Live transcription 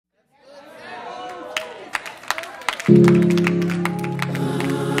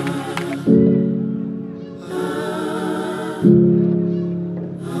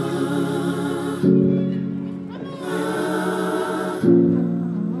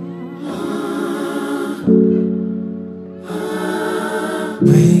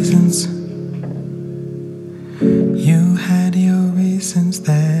Reasons. You had your reasons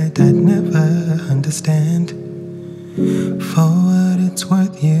that I'd never understand. For what it's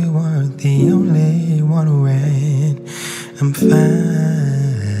worth, you weren't the only one who ran. I'm fine.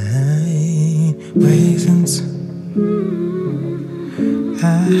 Reasons. I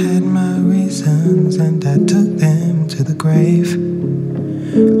had my reasons and I took them to the grave.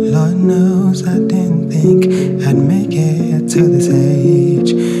 Lord knows I didn't think I'd make it to this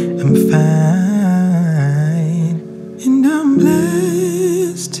age. I'm fine and I'm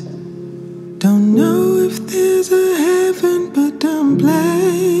blessed. Don't know if there's a heaven, but I'm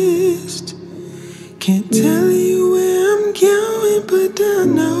blessed. Can't tell you where I'm going, but I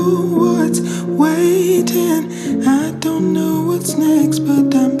know what's waiting. I don't know what's next,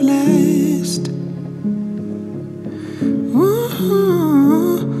 but I'm blessed.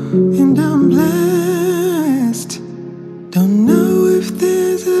 And I'm blessed. Don't know if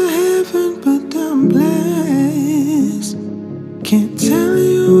there's a heaven, but I'm blessed. Can't tell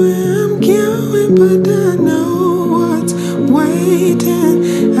you where I'm going, but I know what's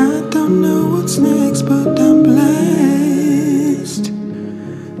waiting. I don't know what's next, but I'm blessed.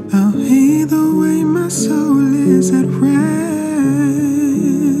 Oh, either way my soul is at rest.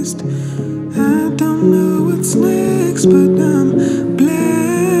 I don't know what's next, but I'm blessed,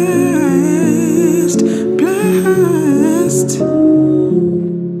 blessed.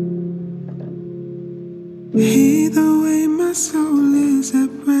 Either way my soul is at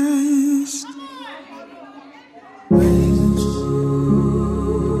rest.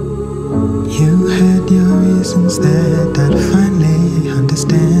 You had your reasons that I'd finally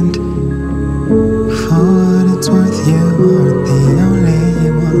understand. For what it's worth, you weren't the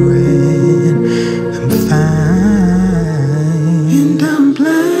only one who ran. I'm fine and I'm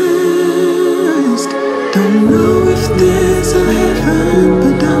blessed. Don't know if there's a heaven,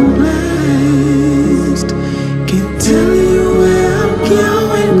 but I'm blessed. Can't tell you where I'm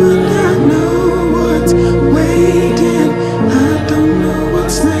going, but I know what's waiting. I don't know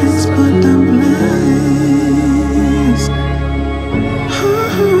what's next, but I'm blessed.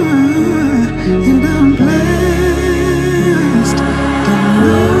 And I'm blessed. Don't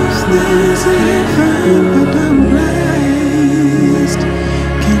know if there's a heaven, but I'm blessed.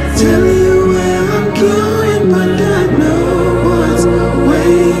 Can't tell you where I'm going, but I know what's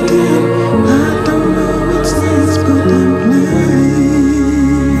waiting. I don't know what's next, but I'm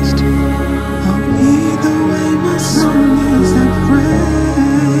blessed. Oh, either way my soul is at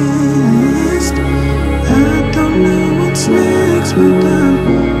rest. I don't know what's next, but I'm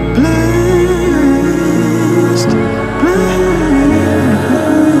blessed,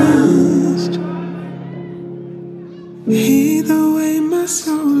 blessed. Either way my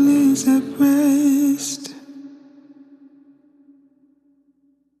soul